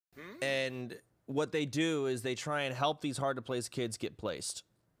And what they do is they try and help these hard to place kids get placed,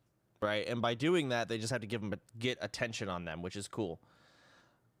 right? And by doing that, they just have to get attention on them, which is cool.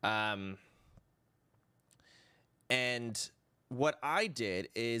 And what I did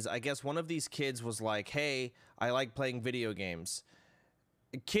is, I guess one of these kids was like, hey, I like playing video games.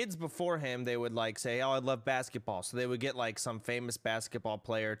 Kids before him, they would like say, oh, I love basketball. So they would get like some famous basketball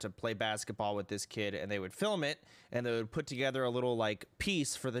player to play basketball with this kid, and they would film it, and they would put together a little like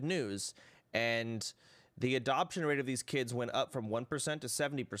piece for the news. And the adoption rate of these kids went up from 1% to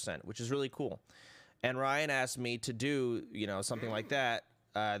 70%, which is really cool. And Ryan asked me to do, you know, something like that.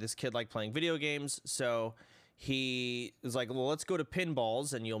 This kid liked playing video games, so he was like, well, let's go to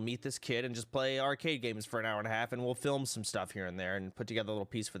Pinballs, and you'll meet this kid and just play arcade games for an hour and a half, and we'll film some stuff here and there and put together a little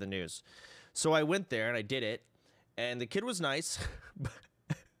piece for the news. So I went there, and I did it, and the kid was nice,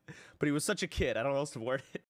 but he was such a kid. I don't know how else to word it.